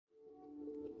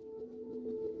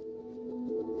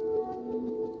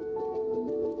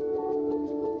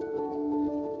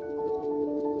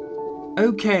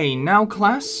Okay, now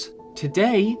class,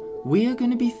 today we are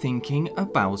going to be thinking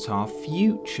about our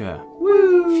future.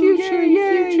 Woo! Future!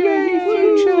 Yay!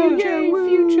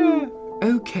 Future!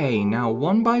 Okay, now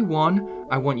one by one,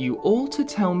 I want you all to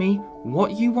tell me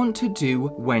what you want to do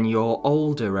when you're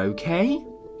older, okay?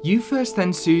 You first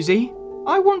then, Susie.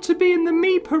 I want to be in the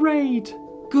Mii parade.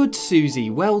 Good, Susie,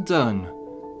 well done.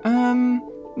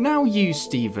 Now you,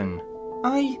 Stephen.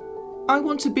 I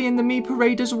want to be in the Mii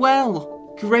parade as well.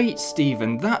 Great,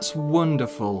 Stephen, that's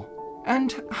wonderful.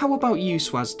 And how about you,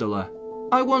 Swazdala?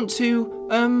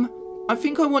 I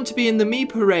think I want to be in the Mii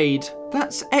parade.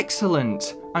 That's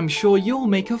excellent. I'm sure you'll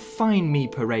make a fine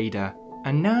Mii parader.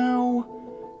 And now,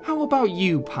 how about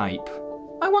you, Pipe?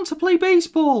 I want to play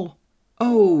baseball.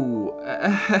 Oh,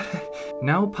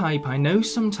 now Pipe, I know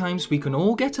sometimes we can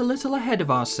all get a little ahead of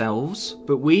ourselves,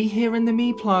 but we here in the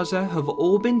Mii Plaza have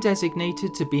all been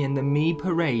designated to be in the Mii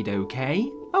parade, okay?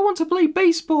 I want to play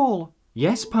baseball.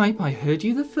 Yes, Pipe, I heard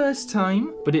you the first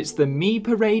time, but it's the Mii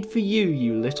parade for you,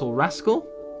 you little rascal.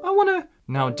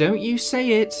 Now don't you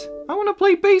say it. I want to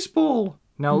play baseball.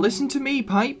 Now listen to me,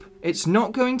 Pipe. It's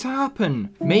not going to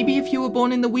happen. Maybe if you were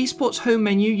born in the Wii Sports home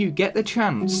menu, you get the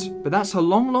chance. But that's a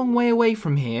long, long way away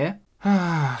from here.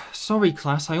 Sorry,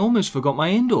 class. I almost forgot my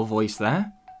indoor voice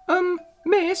there.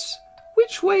 Miss,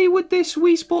 which way would this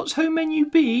Wii Sports home menu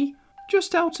be?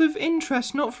 Just out of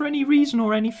interest, not for any reason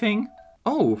or anything.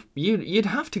 Oh, you'd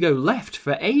have to go left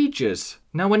for ages.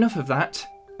 Now enough of that.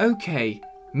 Okay,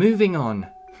 moving on.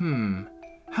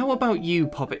 How about you,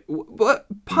 Poppet? What?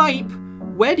 Pipe?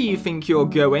 Where do you think you're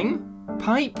going?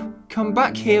 Pipe, come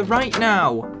back here right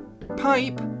now.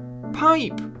 Pipe!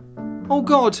 Pipe! Oh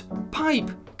God!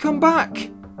 Pipe, come back!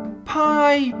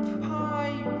 Pipe!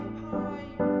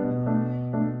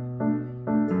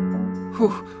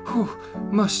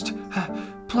 Must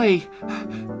play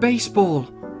baseball.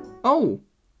 Oh,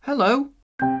 hello.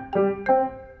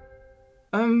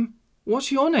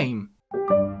 What's your name?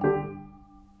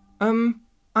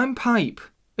 I'm Pipe.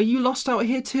 Are you lost out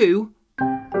here too?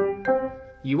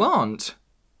 You aren't?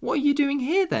 What are you doing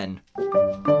here then?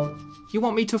 You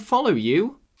want me to follow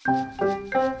you?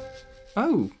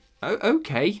 Oh,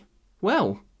 okay.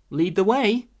 Well, lead the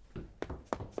way.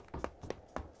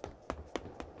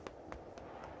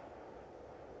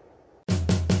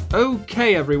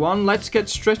 Okay everyone, let's get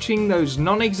stretching those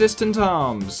non-existent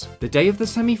arms. The day of the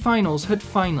semi-finals had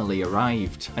finally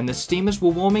arrived, and the Steamers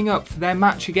were warming up for their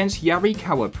match against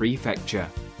Yarikawa Prefecture.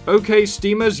 Okay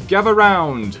Steamers, gather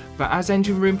round! But as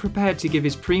Engine Room prepared to give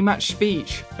his pre-match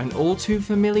speech, an all too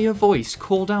familiar voice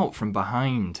called out from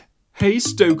behind. Hey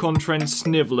Stoke-on-Trent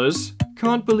Snivellers,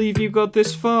 can't believe you got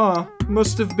this far.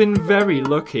 Must have been very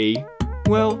lucky.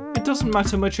 Well, it doesn't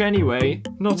matter much anyway.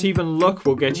 Not even luck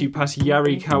will get you past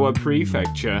Yarikawa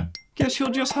Prefecture. Guess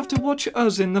you'll just have to watch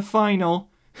us in the final.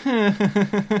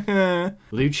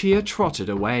 Lucia trotted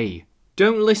away.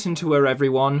 Don't listen to her,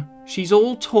 everyone. She's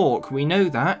all talk, we know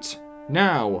that.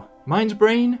 Now,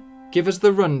 Mindbrain, give us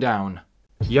the rundown.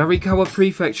 Yarikawa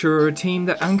Prefecture are a team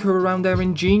that anchor around their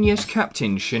ingenious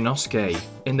captain, Shinnosuke.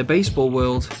 In the baseball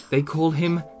world, they call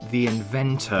him the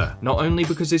Inventor, not only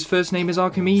because his first name is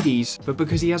Archimedes, but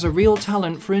because he has a real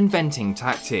talent for inventing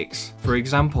tactics. For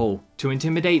example, to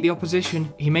intimidate the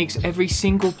opposition, he makes every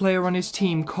single player on his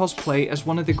team cosplay as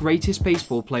one of the greatest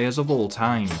baseball players of all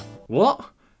time. What?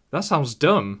 That sounds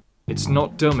dumb. It's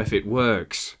not dumb if it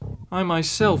works. I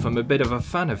myself am a bit of a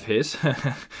fan of his.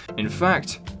 In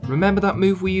fact, remember that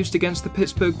move we used against the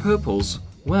Pittsburgh Purples?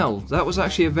 Well, that was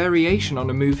actually a variation on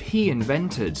a move he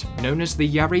invented, known as the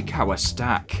Yarikawa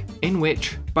Stack, in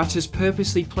which batters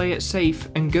purposely play it safe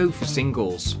and go for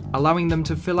singles, allowing them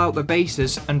to fill out the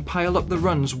bases and pile up the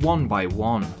runs one by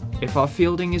one. If our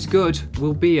fielding is good,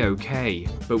 we'll be okay,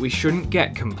 but we shouldn't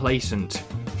get complacent.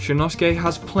 Shinnosuke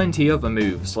has plenty other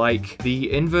moves, like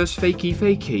the inverse fakie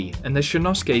fakie and the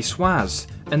Shinnosuke swaz,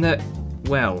 and the...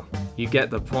 well, you get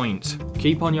the point.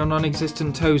 Keep on your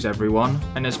non-existent toes, everyone,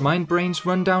 and as Mindbrain's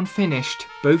rundown finished,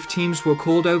 both teams were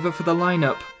called over for the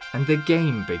lineup, and the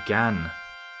game began.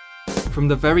 From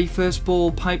the very first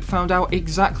ball, Pipe found out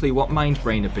exactly what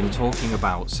Mindbrain had been talking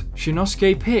about.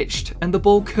 Shinnosuke pitched, and the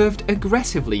ball curved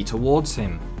aggressively towards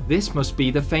him. This must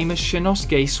be the famous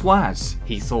Shinnosuke swaz,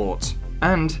 he thought.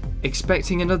 And,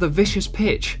 expecting another vicious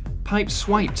pitch, Pipe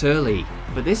swiped early.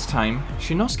 But this time,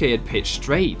 Shinnosuke had pitched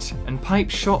straight, and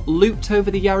Pipe's shot looped over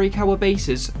the Yarikawa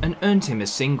bases and earned him a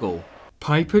single.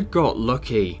 Pipe had got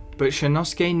lucky, but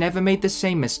Shinnosuke never made the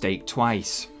same mistake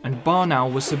twice, and Barnow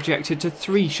was subjected to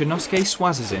 3 Shinnosuke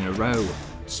swazes in a row.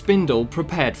 Spindle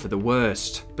prepared for the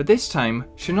worst, but this time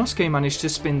Shinnosuke managed to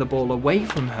spin the ball away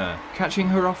from her, catching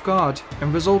her off guard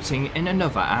and resulting in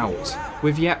another out.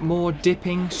 With yet more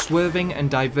dipping, swerving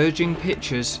and diverging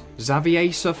pitches,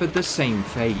 Xavier suffered the same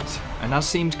fate, and as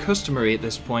seemed customary at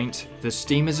this point, the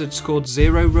Steamers had scored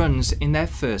 0 runs in their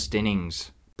first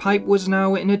innings. Pipe was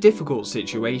now in a difficult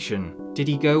situation. Did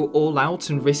he go all out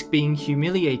and risk being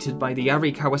humiliated by the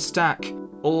Arikawa stack?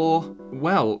 Or,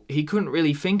 well, he couldn't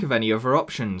really think of any other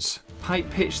options. Pipe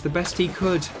pitched the best he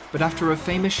could, but after a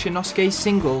famous Shinnosuke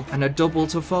single and a double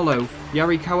to follow,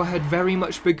 Yarikawa had very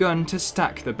much begun to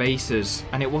stack the bases,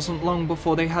 and it wasn't long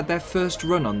before they had their first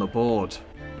run on the board.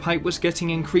 Pipe was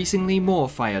getting increasingly more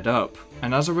fired up,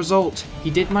 and as a result, he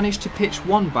did manage to pitch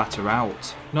one batter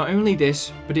out. Not only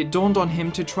this, but it dawned on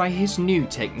him to try his new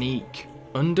technique,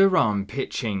 underarm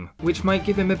pitching, which might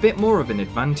give him a bit more of an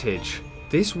advantage.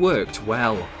 This worked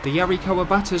well. The Yarikawa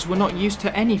batters were not used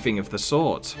to anything of the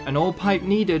sort, and all Pipe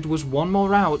needed was one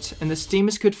more out and the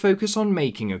Steamers could focus on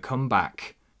making a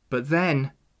comeback. But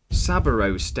then,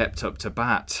 Saburo stepped up to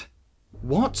bat.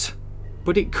 What?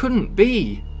 But it couldn't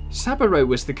be. Saburo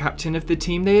was the captain of the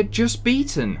team they had just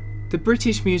beaten, the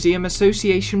British Museum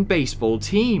Association baseball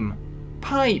team.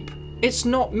 Pipe, it's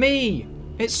not me.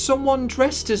 It's someone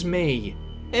dressed as me.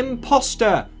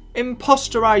 Imposter!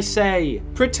 Imposter, I say!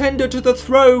 Pretender to the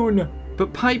throne!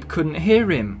 But Pipe couldn't hear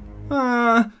him.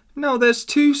 Now there's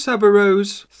 2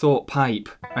 Saburos, thought Pipe,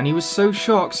 and he was so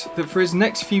shocked that for his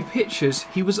next few pitches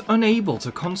he was unable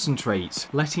to concentrate,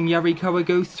 letting Yarikawa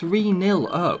go 3-0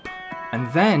 up. And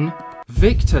then,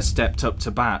 Victor stepped up to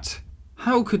bat.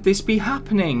 How could this be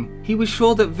happening? He was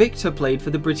sure that Victor played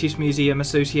for the British Museum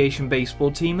Association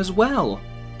baseball team as well.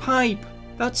 Pipe,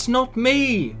 that's not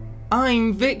me!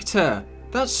 I'm Victor!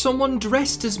 That's someone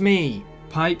dressed as me!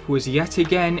 Pipe was yet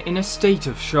again in a state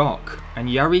of shock, and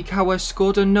Yarikawa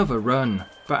scored another run.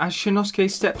 But as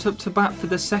Shinnosuke stepped up to bat for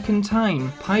the second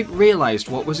time, Pipe realised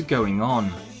what was going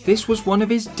on. This was one of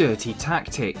his dirty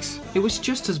tactics. It was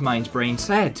just as Mindbrain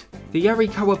said. The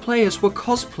Yarikawa players were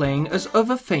cosplaying as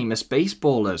other famous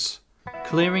baseballers.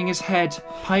 Clearing his head,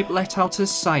 Pipe let out a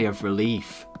sigh of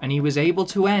relief, and he was able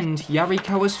to end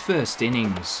Yarikawa's first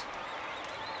innings.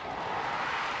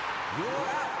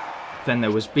 Then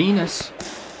there was Venus.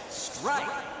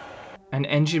 And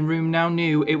Engine Room now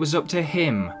knew it was up to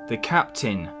him, the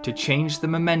captain, to change the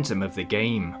momentum of the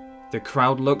game. The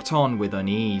crowd looked on with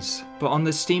unease, but on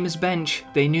the Steamers bench,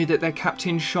 they knew that their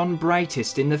captain shone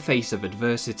brightest in the face of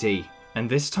adversity. And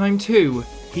this time too,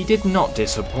 he did not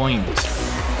disappoint.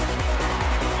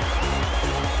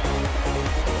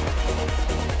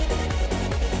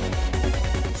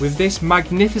 With this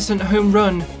magnificent home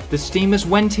run, the Steamers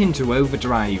went into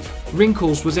overdrive.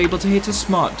 Wrinkles was able to hit a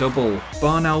smart double.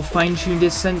 Barnow fine-tuned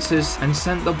his sensors and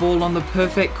sent the ball on the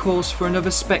perfect course for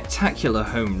another spectacular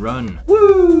home run.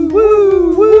 Woo!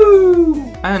 Woo!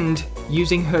 Woo! And,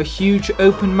 using her huge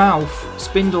open mouth,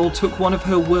 Spindle took one of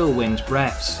her whirlwind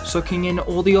breaths, sucking in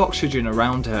all the oxygen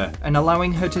around her and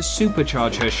allowing her to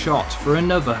supercharge her shot for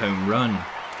another home run.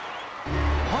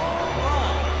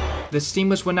 The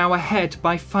Steamers were now ahead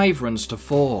by 5 runs to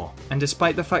 4, and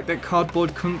despite the fact that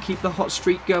Cardboard couldn't keep the hot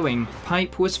streak going,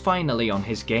 Pipe was finally on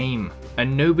his game,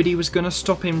 and nobody was going to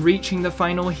stop him reaching the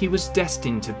final he was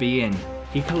destined to be in.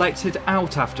 He collected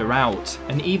out after out,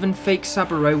 and even fake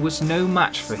Saburo was no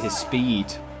match for his speed.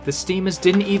 The Steamers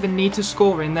didn't even need to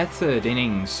score in their 3rd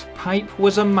innings. Pipe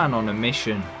was a man on a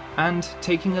mission, and,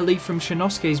 taking a leaf from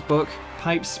Shinnosuke's book,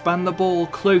 Pipe spanned the ball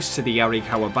close to the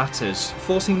Yarikawa batters,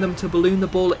 forcing them to balloon the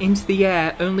ball into the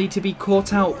air only to be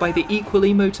caught out by the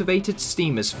equally motivated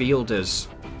Steamers fielders.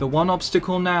 The one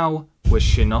obstacle now was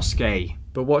Shinnosuke.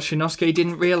 But what Shinnosuke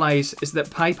didn't realise is that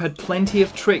Pipe had plenty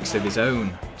of tricks of his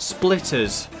own.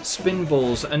 Splitters, spin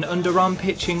balls and underarm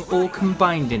pitching all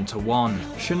combined into one.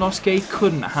 Shinnosuke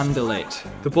couldn't handle it.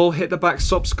 The ball hit the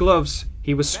backstop's gloves,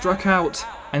 he was struck out,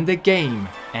 and the game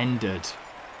ended.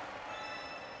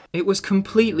 It was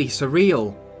completely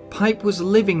surreal. Pipe was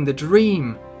living the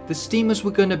dream. The Steamers were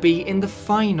going to be in the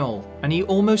final, and he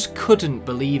almost couldn't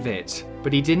believe it.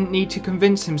 But he didn't need to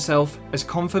convince himself, as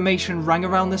confirmation rang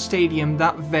around the stadium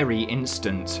that very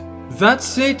instant.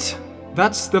 That's it!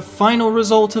 That's the final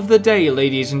result of the day,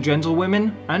 ladies and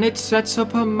gentlewomen, and it sets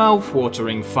up a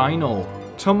mouth-watering final.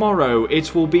 Tomorrow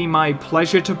it will be my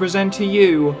pleasure to present to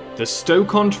you the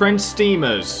Stoke-on-Trent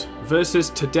Steamers versus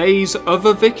today's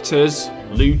other victors,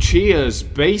 Lucia's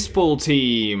baseball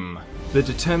team. The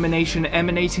determination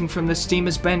emanating from the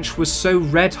Steamers bench was so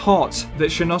red hot that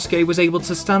Shinnosuke was able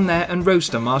to stand there and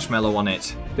roast a marshmallow on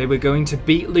it. They were going to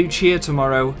beat Lucia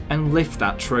tomorrow and lift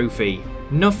that trophy.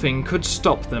 Nothing could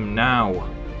stop them now.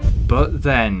 But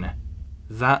then,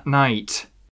 that night.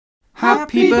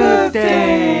 Happy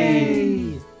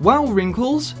birthday! Wow,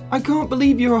 Wrinkles, I can't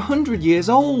believe you're 100 years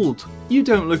old. You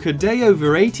don't look a day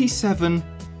over 87.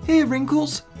 Here,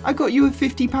 Wrinkles, I got you a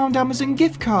 £50 Amazon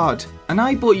gift card. And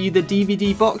I bought you the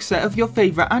DVD box set of your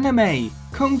favourite anime,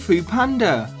 Kung Fu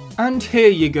Panda. And here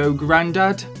you go,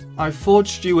 Grandad. I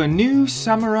forged you a new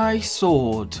samurai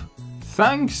sword.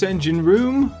 Thanks, Engine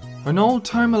Room. An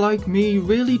old-timer like me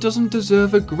really doesn't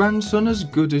deserve a grandson as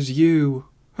good as you.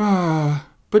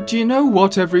 But do you know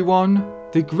what, everyone?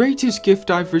 The greatest gift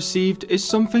I've received is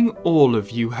something all of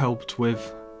you helped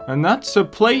with. And that's a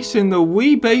place in the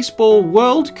Wii Baseball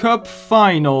World Cup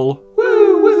Final.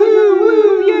 Woo, woohoo,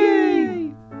 woo,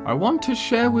 yay! I want to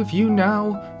share with you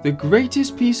now the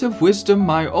greatest piece of wisdom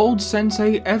my old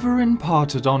sensei ever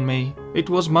imparted on me. It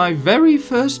was my very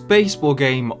first baseball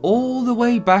game all the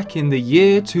way back in the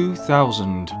year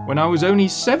 2000, when I was only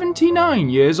 79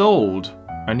 years old.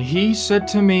 And he said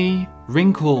to me,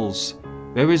 Wrinkles,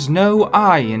 there is no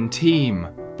I in team,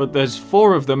 but there's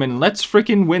 4 of them and let's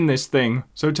frickin' win this thing.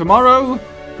 So tomorrow,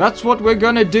 that's what we're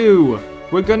gonna do.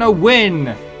 We're gonna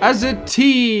win as a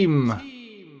team.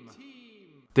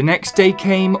 The next day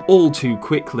came all too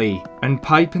quickly, and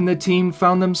Pipe and the team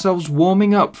found themselves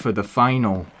warming up for the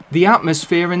final. The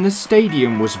atmosphere in the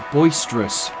stadium was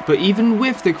boisterous, but even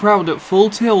with the crowd at full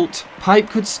tilt, Pipe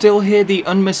could still hear the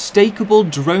unmistakable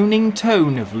droning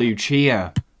tone of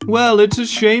Lucia. Well, it's a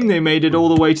shame they made it all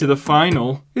the way to the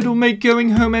final. It'll make going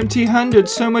home empty-handed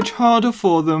so much harder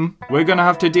for them. We're gonna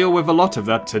have to deal with a lot of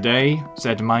that today,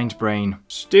 said Mindbrain.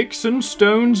 Sticks and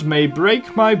stones may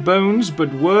break my bones,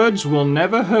 but words will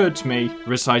never hurt me,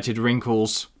 recited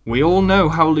Wrinkles. We all know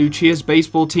how Lucia's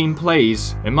baseball team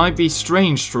plays. It might be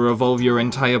strange to revolve your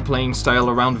entire playing style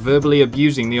around verbally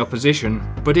abusing the opposition,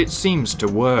 but it seems to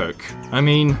work. I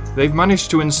mean, they've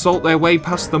managed to insult their way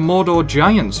past the Mordor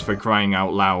Giants, for crying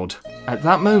out loud. At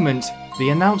that moment, the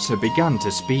announcer began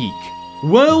to speak.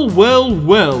 Well, well,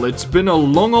 well, it's been a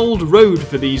long old road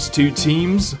for these two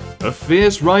teams. A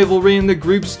fierce rivalry in the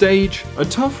group stage, a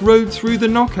tough road through the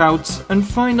knockouts, and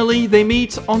finally they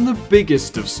meet on the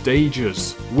biggest of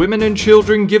stages. Women and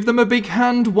children give them a big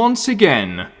hand once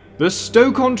again. The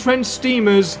Stoke-on-Trent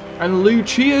Steamers and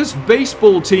Lucia's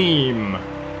baseball team.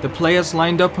 The players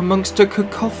lined up amongst a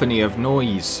cacophony of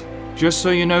noise. Just so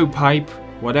you know, Pipe,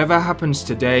 whatever happens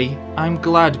today, I'm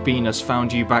glad Venus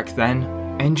found you back then.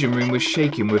 Engine Room was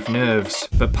shaking with nerves,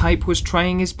 but Pipe was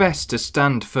trying his best to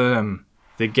stand firm.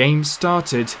 The game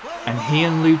started, and he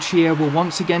and Lucia were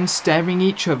once again staring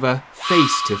each other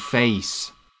face to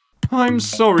face. I'm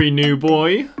sorry, new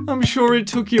boy. I'm sure it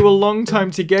took you a long time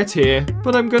to get here,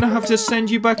 but I'm gonna have to send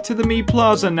you back to the Mii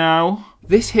Plaza now.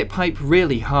 This hit Pipe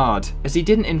really hard, as he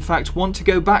didn't in fact want to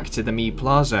go back to the Mii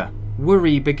Plaza.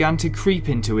 Worry began to creep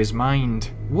into his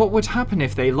mind. What would happen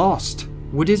if they lost?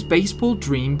 Would his baseball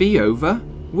dream be over?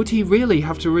 Would he really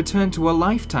have to return to a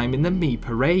lifetime in the Mii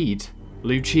Parade?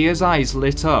 Lucia's eyes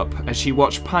lit up as she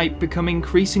watched Pipe become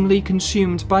increasingly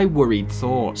consumed by worried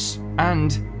thoughts.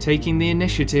 And, taking the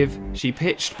initiative, she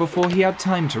pitched before he had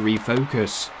time to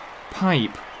refocus.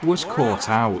 Pipe was caught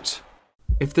out.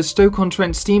 If the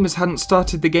Stoke-on-Trent Steamers hadn't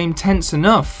started the game tense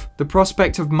enough, the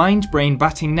prospect of Mindbrain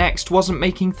batting next wasn't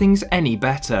making things any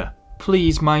better.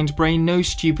 Please, Mindbrain, no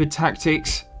stupid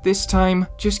tactics. This time,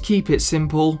 just keep it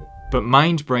simple. But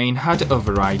Mindbrain had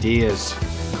other ideas.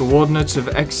 Coordinates of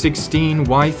X16,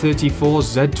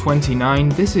 Y34,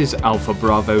 Z29, this is Alpha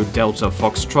Bravo Delta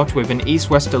Foxtrot with an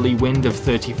east-westerly wind of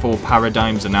 34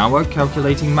 paradigms an hour,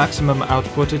 calculating maximum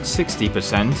output at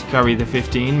 60%. Carry the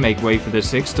 15, make way for the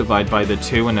 6, divide by the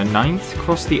 2 and a 9th,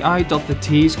 cross the I, dot the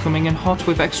T's, coming in hot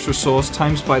with extra sauce,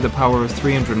 times by the power of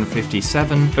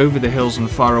 357, over the hills and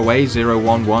far away,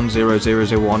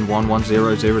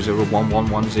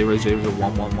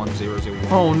 01100011000111000111000111000.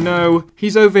 Oh no,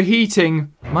 he's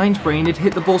overheating! Mindbrain had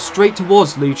hit the ball straight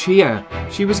towards Lucia.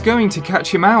 She was going to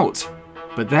catch him out.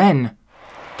 But then...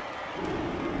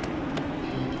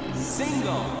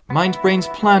 Single! Mindbrain's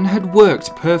plan had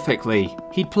worked perfectly.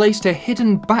 He'd placed a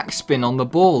hidden backspin on the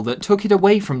ball that took it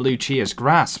away from Lucia's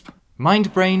grasp.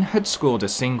 Mindbrain had scored a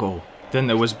single. Then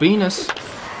there was Venus.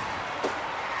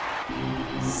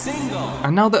 Single!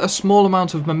 And now that a small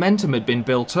amount of momentum had been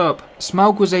built up,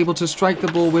 Smaug was able to strike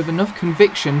the ball with enough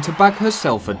conviction to bag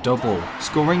herself a double,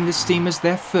 scoring the Steamers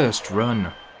their first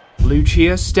run.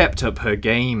 Lucia stepped up her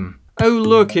game. Oh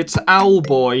look, it's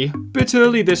Owlboy. Bit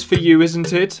early this for you,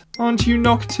 isn't it? Aren't you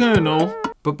nocturnal?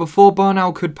 But before Barn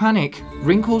Owl could panic,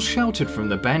 Wrinkles shouted from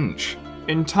the bench.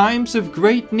 In times of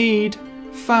great need,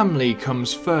 family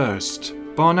comes first.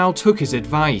 Barn Owl took his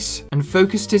advice and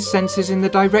focused his senses in the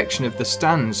direction of the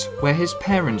stands where his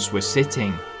parents were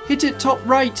sitting. Hit it top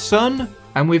right, son.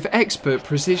 And with expert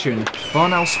precision,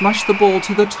 Varnell smashed the ball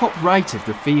to the top right of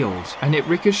the field, and it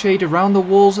ricocheted around the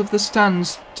walls of the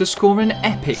stands to score an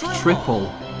epic triple.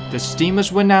 The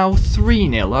Steamers were now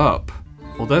 3-0 up.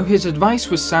 Although his advice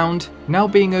was sound, now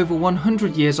being over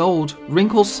 100 years old,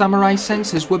 Wrinkle's samurai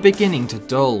senses were beginning to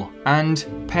dull, and,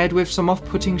 paired with some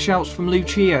off-putting shouts from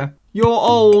Lucia, "You're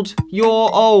old! You're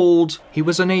old!" he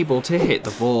was unable to hit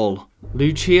the ball.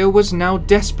 Lucia was now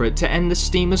desperate to end the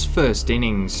Steamers' first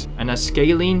innings, and as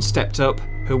Scalene stepped up,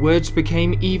 her words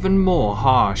became even more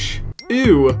harsh.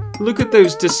 "Ew, look at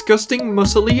those disgusting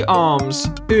muscly arms.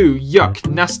 Ooh, yuck,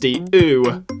 nasty,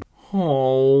 ooh."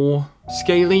 Oh.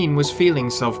 Scalene was feeling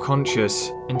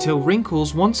self-conscious, until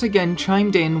Wrinkles once again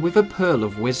chimed in with a pearl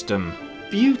of wisdom.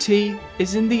 Beauty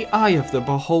is in the eye of the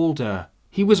beholder.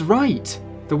 He was right.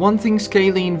 The one thing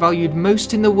Scalene valued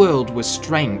most in the world was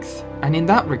strength, and in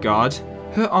that regard,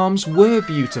 her arms were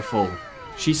beautiful.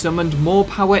 She summoned more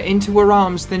power into her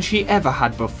arms than she ever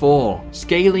had before.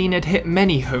 Scalene had hit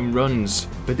many home runs,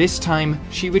 but this time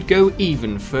she would go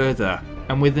even further.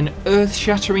 And with an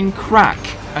earth-shattering crack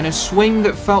and a swing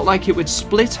that felt like it would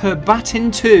split her bat in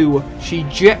two, she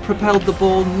jet-propelled the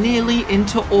ball nearly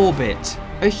into orbit.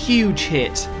 A huge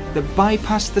hit that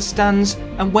bypassed the stands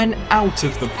and went out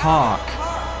of the park.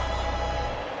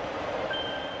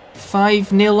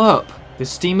 5-0 up. The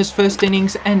Steamers' first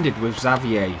innings ended with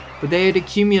Xavier, but they had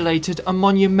accumulated a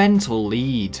monumental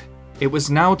lead. It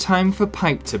was now time for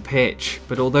Pipe to pitch,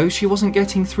 but although she wasn't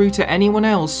getting through to anyone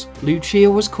else, Lucia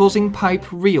was causing Pipe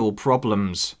real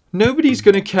problems. "Nobody's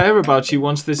gonna care about you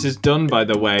once this is done, by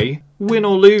the way. Win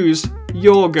or lose,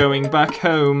 you're going back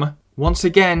home." Once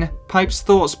again, Pipe's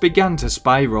thoughts began to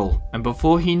spiral, and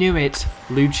before he knew it,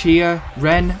 Lucia,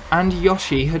 Ren and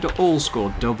Yoshi had all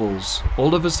scored doubles.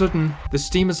 All of a sudden, the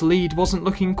Steamers' lead wasn't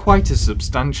looking quite as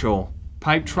substantial.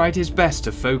 Pipe tried his best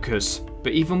to focus,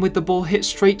 but even with the ball hit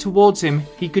straight towards him,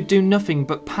 he could do nothing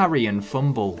but parry and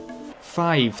fumble.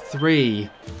 5-3.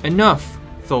 Enough,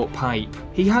 thought Pipe.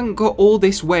 He hadn't got all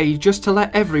this way just to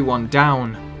let everyone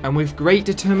down, and with great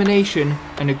determination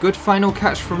and a good final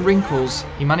catch from Wrinkles,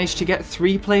 he managed to get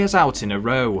 3 players out in a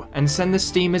row and send the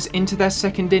Steamers into their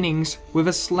second innings with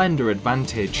a slender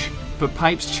advantage. But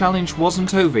Pipe's challenge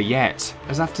wasn't over yet,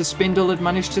 as after Spindle had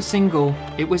managed to single,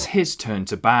 it was his turn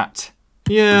to bat.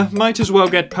 "Yeah, might as well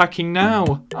get packing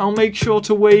now. I'll make sure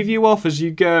to wave you off as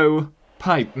you go."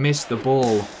 Pipe missed the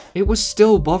ball. It was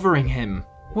still bothering him.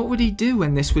 What would he do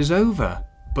when this was over?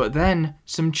 But then,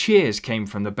 some cheers came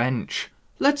from the bench.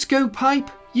 "Let's go, Pipe!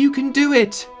 You can do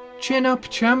it! Chin up,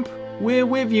 champ! We're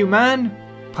with you, man!"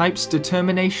 Pipe's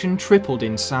determination tripled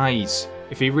in size.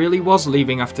 If he really was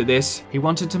leaving after this, he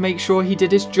wanted to make sure he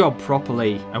did his job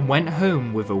properly and went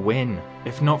home with a win.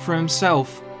 If not for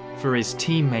himself, for his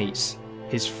teammates.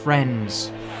 His friends.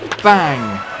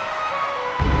 Bang!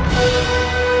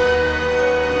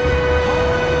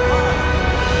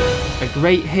 A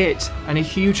great hit and a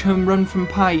huge home run from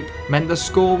Pipe meant the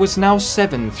score was now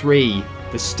 7-3.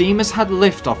 The Steamers had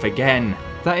liftoff again.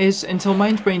 That is, until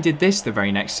Mindbrain did this the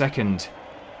very next second.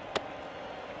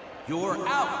 "You're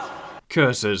out!"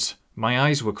 Cursors. My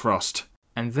eyes were crossed.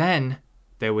 And then,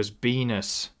 there was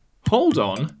Venus. Hold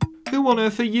on. Who on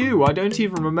earth are you? I don't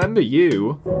even remember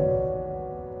you.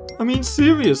 I mean,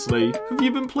 seriously, have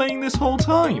you been playing this whole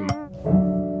time?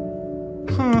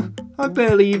 Huh, I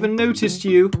barely even noticed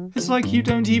you. It's like you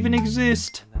don't even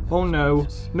exist. Oh no.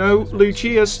 No,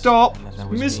 Lucia, stop!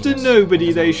 Mr.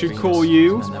 Nobody they should call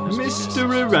you.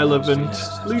 Mr. Irrelevant.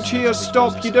 Lucia,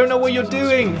 stop, you don't know what you're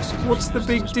doing! What's the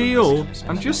big deal?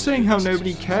 I'm just saying how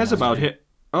nobody cares about it.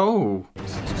 Oh.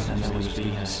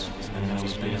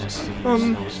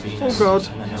 Oh god.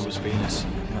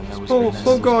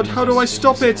 Oh god, how do I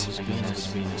stop it?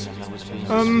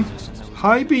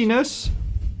 Hi Venus.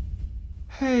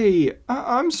 Hey,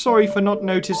 I'm sorry for not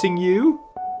noticing you.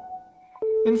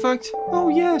 In fact, oh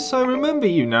yes, I remember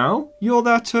you now. You're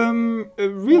that,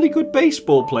 really good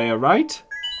baseball player, right?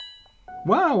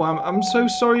 Wow, I'm so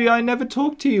sorry I never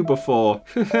talked to you before.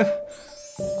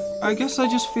 I guess I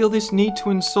just feel this need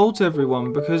to insult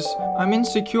everyone because I'm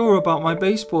insecure about my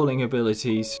baseballing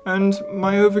abilities, and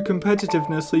my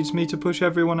overcompetitiveness leads me to push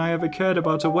everyone I ever cared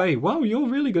about away. Wow, you're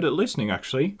really good at listening,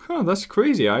 actually. Huh, that's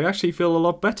crazy. I actually feel a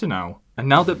lot better now. And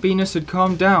now that Venus had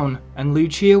calmed down and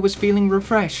Lucia was feeling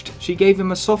refreshed, she gave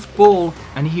him a soft ball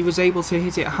and he was able to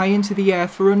hit it high into the air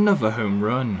for another home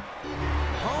run.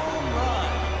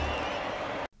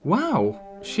 Wow,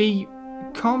 she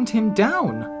calmed him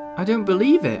down. I don't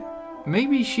believe it.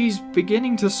 Maybe she's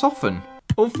beginning to soften.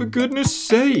 Oh, for goodness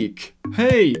sake.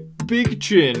 Hey, Big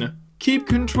Chin, keep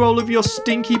control of your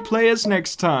stinky players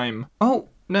next time. Oh,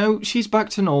 no, she's back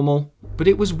to normal. But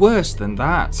it was worse than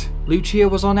that. Lucia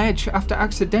was on edge after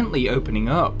accidentally opening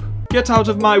up. Get out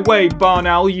of my way, Barn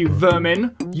Owl, you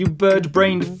vermin! You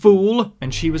bird-brained fool!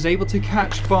 And she was able to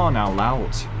catch Barn Owl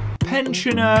out.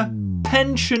 Pensioner!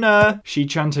 Pensioner! She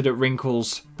chanted at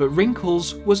Wrinkles, but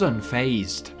Wrinkles was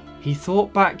unfazed. He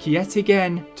thought back yet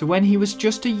again to when he was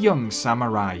just a young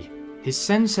samurai. His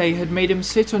sensei had made him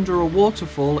sit under a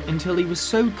waterfall until he was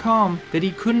so calm that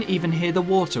he couldn't even hear the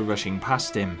water rushing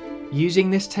past him. Using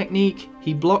this technique,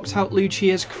 he blocked out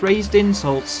Lucia's crazed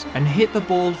insults and hit the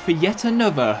ball for yet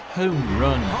another home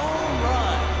run.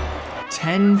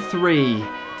 10-3.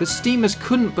 The Steamers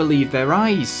couldn't believe their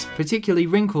eyes, particularly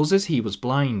Wrinkles as he was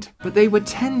blind. But they were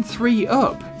 10-3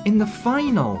 up in the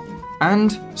final.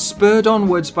 And, spurred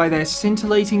onwards by their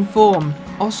scintillating form,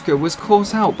 Oscar was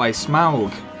caught out by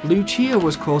Smaug. Lucia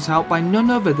was caught out by none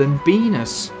other than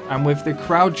Venus, and with the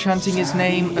crowd chanting his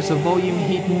name at a volume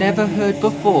he'd never heard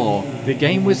before, the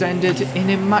game was ended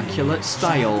in immaculate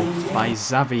style by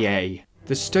Xavier.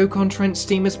 The Stoke-on-Trent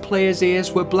Steamers players'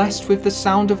 ears were blessed with the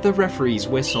sound of the referee's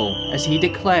whistle as he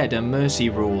declared a mercy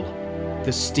rule.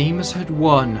 The Steamers had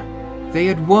won. They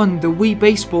had won the Wii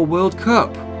Baseball World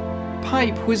Cup.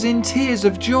 Pipe was in tears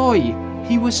of joy.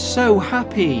 He was so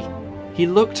happy. He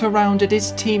looked around at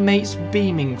his teammates'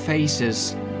 beaming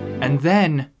faces. And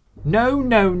then, "No,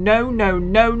 no, no, no,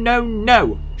 no, no,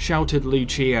 no," shouted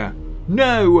Lucia.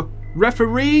 "No!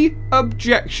 Referee,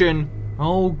 objection!"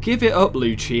 "Oh, give it up,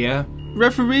 Lucia."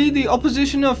 "Referee, the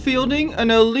opposition are fielding an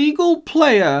illegal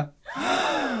player."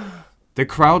 The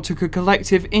crowd took a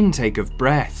collective intake of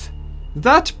breath.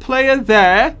 "That player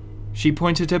there," she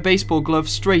pointed her baseball glove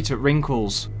straight at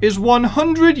Wrinkles, "is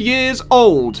 100 years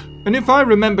old. And if I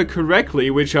remember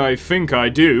correctly, which I think I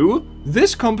do,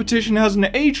 this competition has an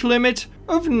age limit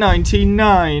of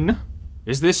 99.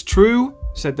 "Is this true?"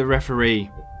 said the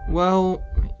referee. "Well,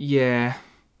 yeah."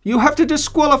 "You have to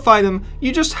disqualify them.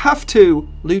 You just have to."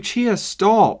 "Lucia,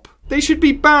 stop." "They should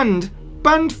be banned.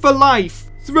 Banned for life.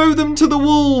 Throw them to the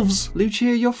wolves."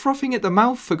 "Lucia, you're frothing at the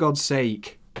mouth, for God's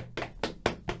sake."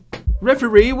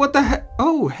 "Referee, what the heck?"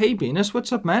 "Oh, hey Venus,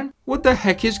 what's up, man?" "What the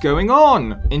heck is going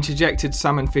on?" interjected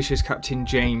Salmon Fish's Captain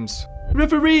James.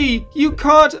 "Referee, you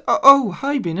can't..." "Oh,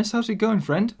 hi Venus, how's it going,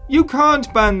 friend?" "You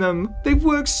can't ban them. They've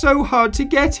worked so hard to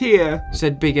get here,"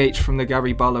 said Big H from the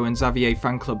Gary Barlow and Xavier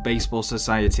Fan Club Baseball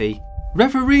Society.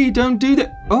 "Referee, don't do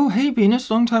that." "Oh, hey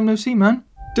Venus, long time no see, man."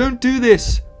 "Don't do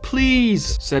this,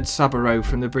 please," said Sabaro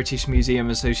from the British Museum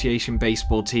Association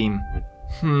baseball team.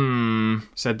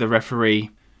 Said the referee.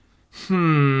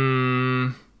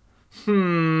 And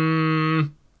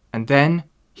then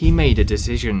he made a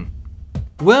decision.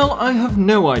 "Well, I have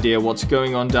no idea what's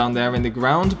going on down there in the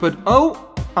ground, but oh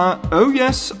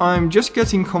yes, I'm just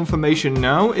getting confirmation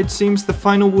now. It seems the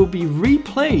final will be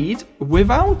replayed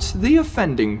without the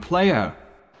offending player."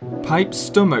 Pipe's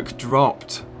stomach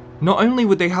dropped. Not only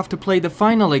would they have to play the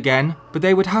final again, but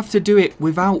they would have to do it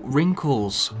without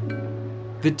Wrinkles.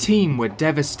 The team were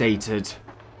devastated.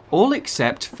 All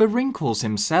except for Wrinkles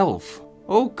himself.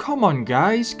 "Oh, come on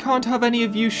guys, can't have any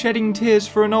of you shedding tears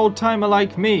for an old-timer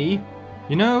like me.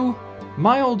 You know,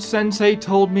 my old sensei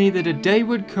told me that a day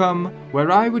would come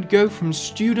where I would go from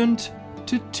student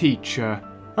to teacher.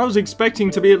 I was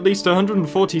expecting to be at least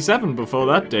 147 before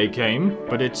that day came,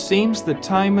 but it seems the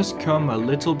time has come a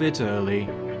little bit early.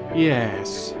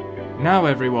 Yes. Now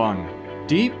everyone,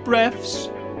 deep breaths,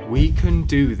 we can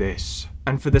do this."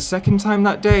 And for the second time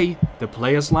that day, the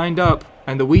players lined up,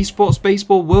 and the Wii Sports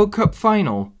Baseball World Cup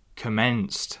Final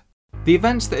commenced. The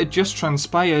events that had just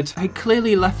transpired had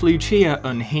clearly left Lucia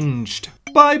unhinged.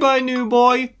 "Bye-bye, new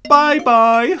boy!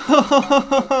 Bye-bye!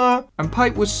 And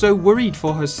Pipe was so worried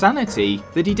for her sanity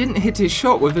that he didn't hit his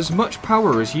shot with as much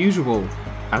power as usual.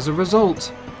 As a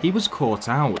result, he was caught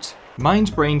out.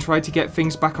 Mindbrain tried to get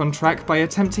things back on track by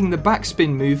attempting the backspin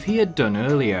move he had done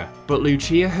earlier, but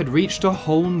Lucia had reached a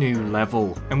whole new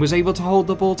level, and was able to hold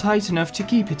the ball tight enough to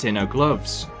keep it in her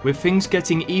gloves. With things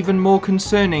getting even more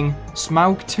concerning,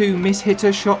 Smaug 2 mishit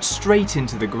her shot straight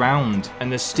into the ground,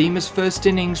 and the Steamers' first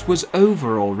innings was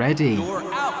over already.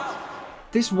 "You're out."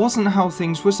 This wasn't how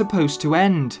things were supposed to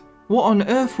end. What on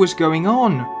earth was going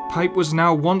on? Pipe was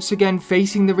now once again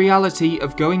facing the reality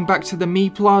of going back to the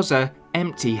Mii Plaza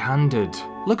empty-handed.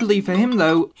 Luckily for him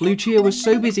though, Lucia was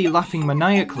so busy laughing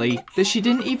maniacally that she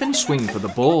didn't even swing for the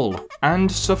ball.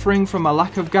 And suffering from a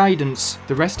lack of guidance,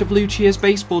 the rest of Lucia's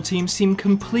baseball team seemed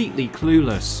completely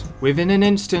clueless. Within an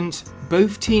instant,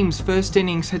 both teams' first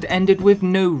innings had ended with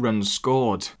no runs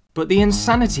scored. But the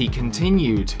insanity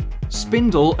continued.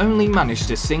 Spindle only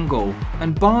managed a single,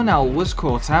 and Barn Owl was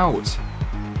caught out.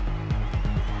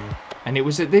 And it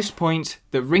was at this point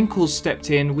that Wrinkles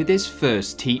stepped in with his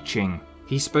first teaching.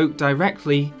 He spoke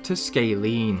directly to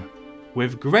Scalene.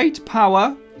 With great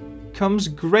power comes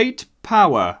great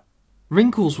power.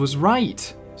 Wrinkles was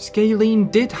right.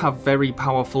 Scalene did have very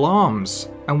powerful arms,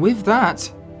 and with that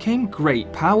came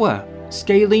great power.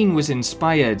 Scalene was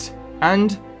inspired,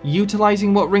 and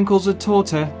utilizing what Wrinkles had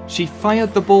taught her, she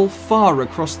fired the ball far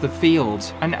across the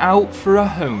field and out for a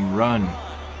home run.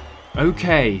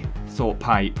 Okay, thought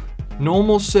Pipe.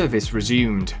 Normal service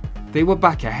resumed. They were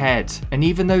back ahead, and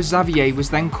even though Xavier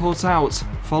was then caught out,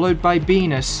 followed by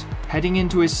Venus, heading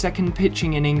into his second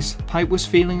pitching innings, Pipe was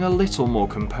feeling a little more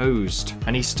composed,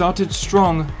 and he started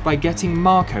strong by getting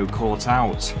Marco caught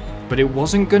out. But it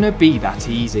wasn't gonna be that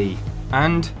easy.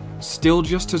 And, still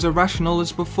just as irrational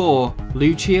as before,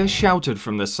 Lucia shouted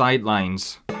from the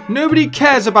sidelines. Nobody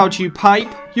cares about you,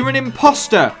 Pipe! You're an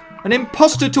imposter! An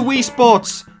imposter to Wii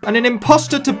Sports! And an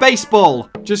imposter to baseball!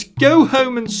 Just go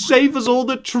home and save us all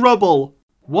the trouble!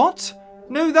 What?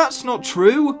 No, that's not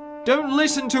true! Don't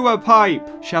listen to her,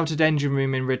 Pipe! Shouted Engine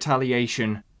Room in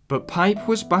retaliation. But Pipe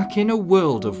was back in a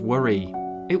world of worry.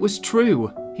 It was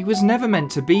true, he was never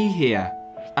meant to be here.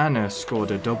 Anna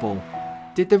scored a double.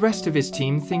 Did the rest of his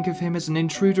team think of him as an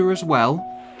intruder as well?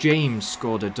 James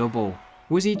scored a double.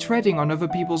 Was he treading on other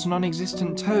people's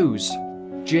non-existent toes?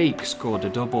 Jake scored a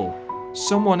double.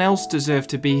 Someone else deserved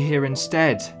to be here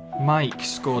instead. Mike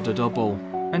scored a double.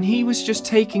 And he was just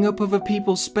taking up other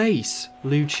people's space.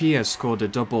 Lucia scored a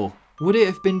double. Would it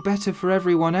have been better for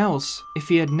everyone else if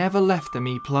he had never left the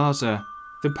Mii Plaza?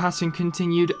 The passing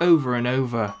continued over and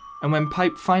over. And when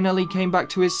Pipe finally came back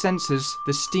to his senses,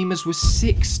 the Steamers were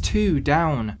 6-2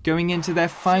 down, going into their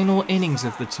final innings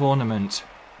of the tournament.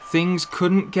 Things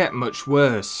couldn't get much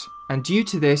worse. And due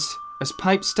to this, as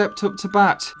Pipe stepped up to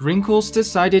bat, Wrinkles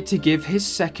decided to give his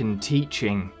second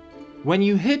teaching. When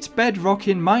you hit bedrock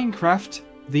in Minecraft,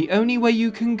 the only way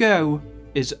you can go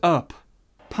is up.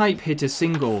 Pipe hit a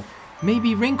single.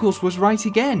 Maybe Wrinkles was right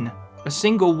again. A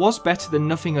single was better than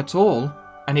nothing at all.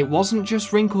 And it wasn't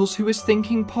just Wrinkles who was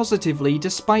thinking positively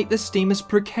despite the Steamer's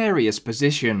precarious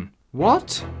position.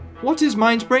 What? What is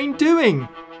Mindbrain doing?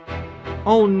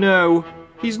 Oh no,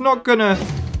 he's not gonna...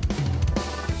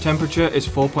 Temperature is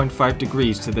 4.5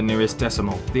 degrees to the nearest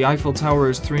decimal. The Eiffel Tower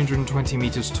is 320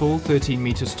 meters tall, 13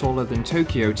 meters taller than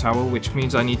Tokyo Tower, which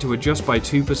means I need to adjust by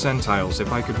 2 percentiles.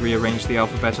 If I could rearrange the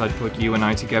alphabet, I'd put you and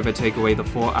I together, take away the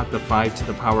 4, add the 5 to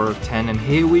the power of 10, and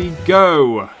here we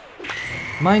go!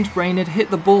 Mindbrain had hit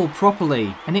the ball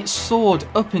properly, and it soared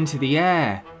up into the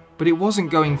air. But it wasn't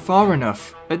going far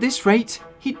enough. At this rate,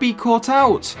 he'd be caught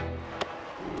out.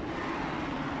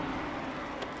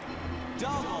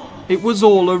 It was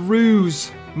all a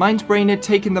ruse. Mindbrain had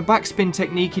taken the backspin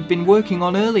technique he'd been working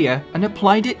on earlier and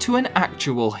applied it to an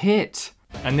actual hit.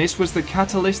 And this was the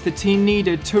catalyst the team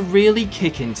needed to really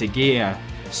kick into gear.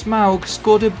 Smaug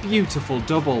scored a beautiful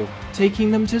double,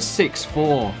 taking them to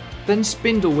 6-4. Then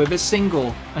Spindle with a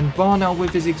single, and Barnell with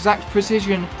his exact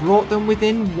precision brought them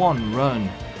within 1 run.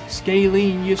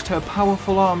 Scalene used her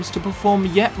powerful arms to perform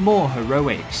yet more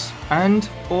heroics. And,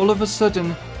 all of a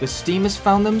sudden, the Steamers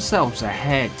found themselves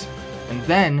ahead. And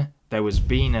then, there was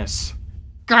Venus.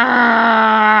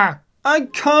 Gah! I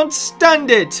can't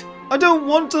stand it! I don't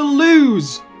want to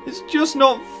lose! It's just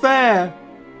not fair!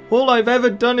 All I've ever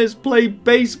done is play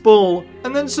baseball,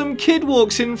 and then some kid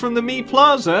walks in from the Mii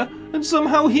Plaza, and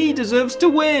somehow he deserves to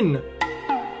win!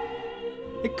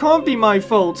 It can't be my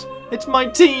fault! It's my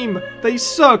team! They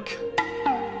suck!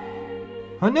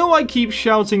 I know I keep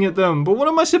shouting at them, but what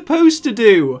am I supposed to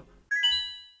do?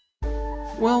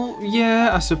 Well,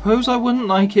 yeah, I suppose I wouldn't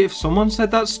like it if someone said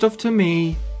that stuff to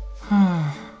me.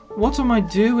 What am I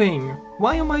doing?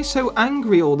 Why am I so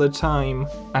angry all the time?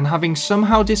 And having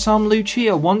somehow disarmed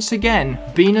Lucia once again,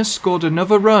 Venus scored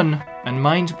another run, and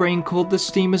Mindbrain called the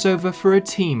Steamers over for a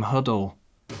team huddle.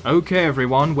 Okay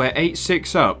everyone, we're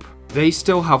 8-6 up. They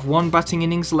still have 1 batting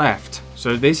innings left,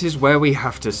 so this is where we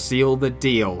have to seal the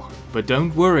deal. But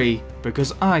don't worry,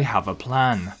 because I have a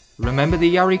plan. Remember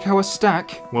the Yarikawa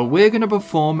stack? Well, we're going to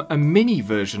perform a mini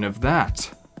version of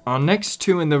that. Our next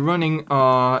 2 in the running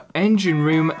are Engine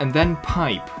Room and then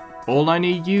Pipe. All I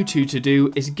need you two to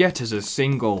do is get us a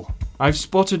single. I've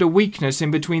spotted a weakness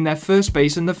in between their first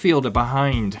base and the fielder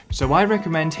behind, so I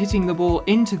recommend hitting the ball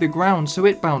into the ground so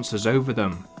it bounces over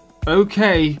them.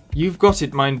 Okay, you've got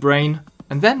it, Mindbrain.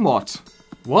 And then what?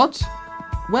 What?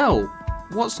 Well,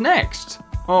 what's next?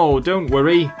 Oh, don't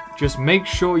worry. Just make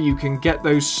sure you can get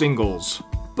those singles.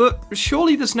 But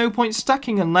surely there's no point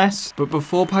stacking unless... But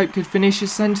before Pipe could finish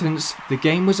his sentence, the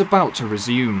game was about to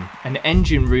resume, and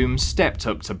Engine Room stepped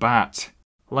up to bat.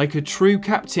 Like a true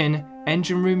captain,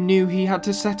 Engine Room knew he had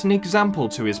to set an example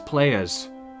to his players.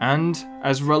 And,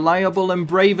 as reliable and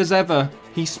brave as ever,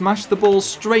 he smashed the ball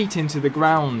straight into the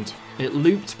ground. It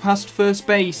looped past first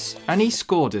base, and he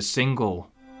scored a single.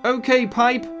 "Okay,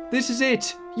 Pipe, this is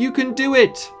it. You can do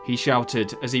it," he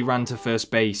shouted as he ran to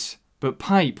first base. But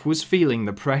Pipe was feeling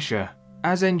the pressure.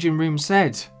 As Engine Room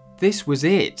said, this was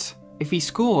it. If he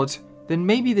scored, then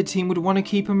maybe the team would want to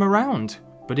keep him around.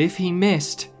 But if he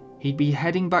missed, he'd be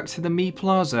heading back to the Mii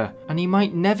Plaza, and he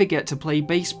might never get to play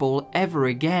baseball ever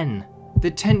again.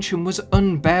 The tension was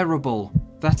unbearable.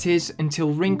 That is,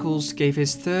 until Wrinkles gave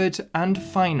his third and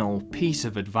final piece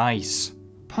of advice.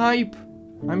 "Pipe,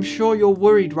 I'm sure you're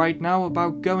worried right now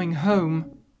about going home.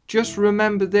 Just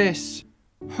remember this.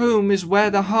 Home is where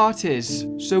the heart is.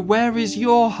 So where is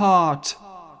your heart?"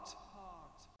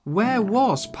 Where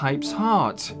was Pipe's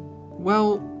heart?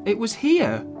 Well, it was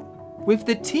here. With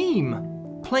the team.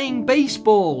 Playing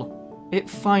baseball. It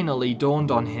finally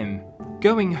dawned on him.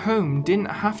 Going home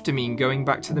didn't have to mean going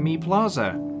back to the Mii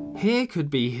Plaza. Here could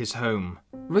be his home.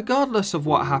 Regardless of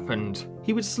what happened,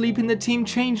 he would sleep in the team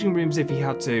changing rooms if he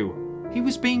had to. He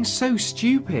was being so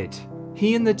stupid.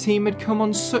 He and the team had come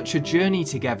on such a journey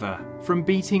together. From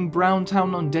beating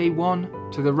Browntown on day 1,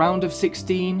 to the round of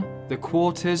 16, the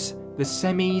quarters, the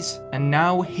semis, and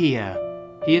now here.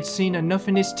 He had seen enough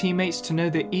in his teammates to know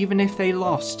that even if they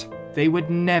lost, they would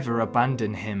never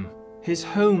abandon him. His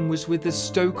home was with the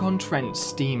Stoke-on-Trent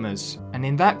Steamers, and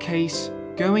in that case,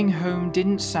 going home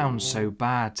didn't sound so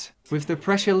bad. With the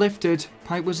pressure lifted,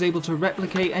 Pipe was able to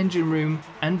replicate Engine Room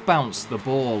and bounce the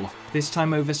ball, this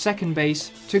time over second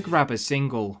base to grab a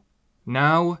single.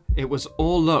 Now, it was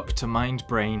all up to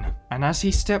Mindbrain, and as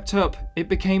he stepped up, it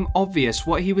became obvious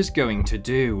what he was going to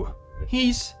do.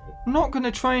 He's not going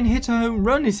to try and hit a home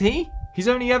run, is he? He's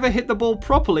only ever hit the ball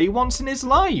properly once in his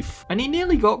life, and he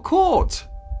nearly got caught.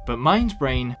 But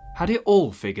Mindbrain had it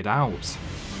all figured out.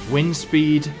 Wind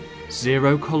speed,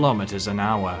 0 kilometers an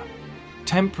hour.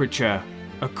 Temperature,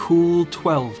 a cool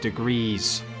 12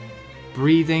 degrees.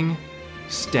 Breathing,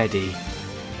 steady.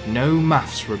 No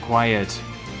maths required.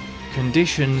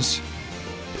 Conditions,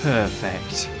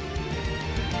 perfect.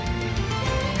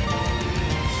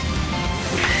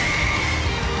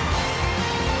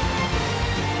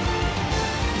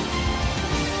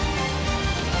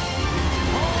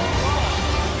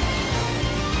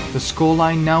 The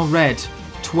scoreline now read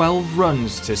 12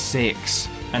 runs to 6,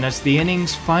 and as the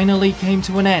innings finally came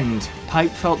to an end,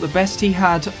 Pipe felt the best he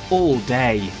had all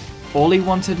day. All he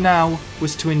wanted now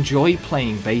was to enjoy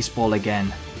playing baseball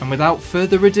again, and without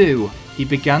further ado, he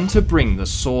began to bring the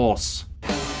sauce.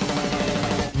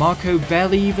 Marco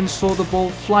barely even saw the ball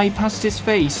fly past his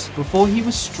face before he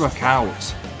was struck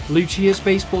out. Lucia's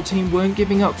baseball team weren't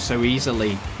giving up so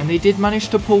easily, and they did manage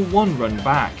to pull 1 run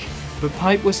back. But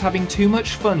Pipe was having too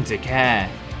much fun to care.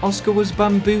 Oscar was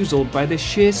bamboozled by the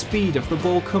sheer speed of the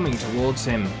ball coming towards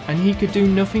him, and he could do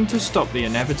nothing to stop the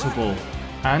inevitable.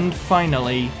 And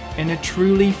finally, in a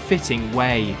truly fitting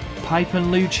way, Pipe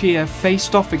and Lucia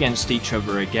faced off against each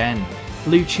other again.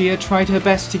 Lucia tried her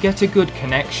best to get a good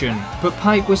connection, but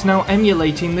Pipe was now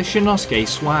emulating the Shinnosuke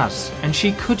swaz, and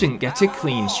she couldn't get a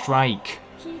clean strike.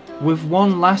 With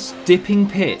one last dipping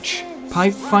pitch,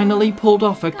 Pipe finally pulled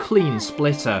off a clean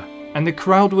splitter, and the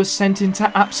crowd was sent into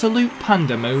absolute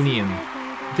pandemonium.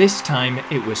 This time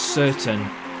it was certain.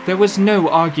 There was no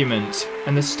argument,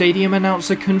 and the stadium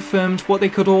announcer confirmed what they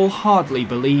could all hardly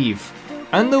believe.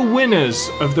 And the winners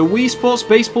of the Wii Sports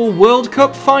Baseball World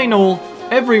Cup Final,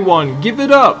 everyone give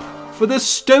it up for the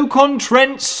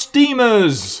Stoke-on-Trent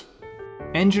Steamers!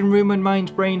 Engine Room and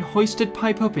Mindbrain hoisted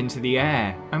Pipe up into the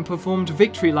air and performed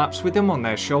victory laps with him on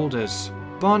their shoulders.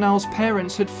 Barnell's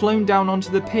parents had flown down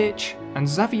onto the pitch, and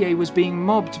Xavier was being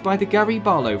mobbed by the Gary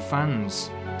Barlow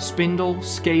fans. Spindle,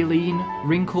 Scalene,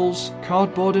 Wrinkles,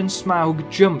 Cardboard and Smaug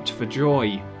jumped for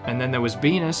joy. And then there was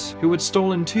Venus, who had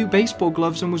stolen 2 baseball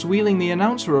gloves and was wheeling the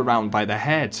announcer around by the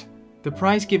head. The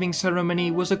prize-giving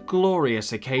ceremony was a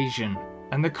glorious occasion,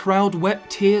 and the crowd wept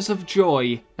tears of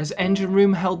joy as Engine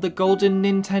Room held the Golden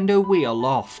Nintendo Wii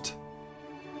aloft.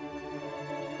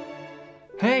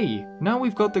 Hey, now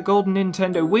we've got the Golden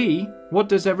Nintendo Wii, what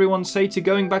does everyone say to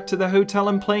going back to the hotel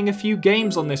and playing a few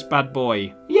games on this bad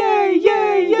boy? Yay,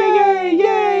 yay, yay, yay,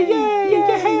 yay, yay,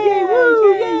 yay,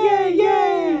 woo, yay, yay,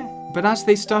 yay! But as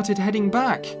they started heading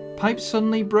back, Pipe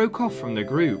suddenly broke off from the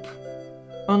group.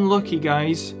 Unlucky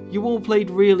guys, you all played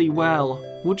really well.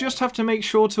 We'll just have to make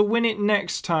sure to win it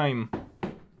next time.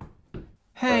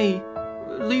 Hey,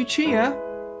 Lucia,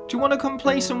 do you want to come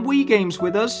play some Wii games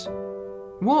with us?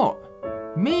 What?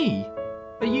 Me?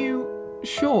 Are you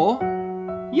sure?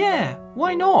 Yeah,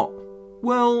 why not?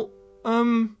 Well,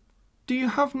 Do you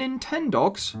have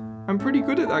Nintendogs? I'm pretty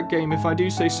good at that game if I do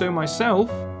say so myself.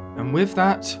 And with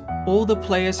that, all the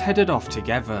players headed off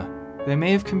together. They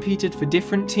may have competed for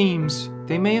different teams,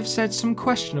 they may have said some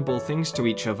questionable things to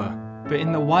each other, but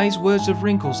in the wise words of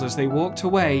Wrinkles as they walked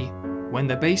away, when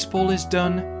the baseball is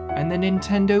done and the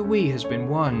Nintendo Wii has been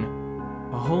won,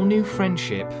 a whole new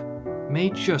friendship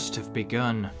may just have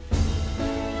begun.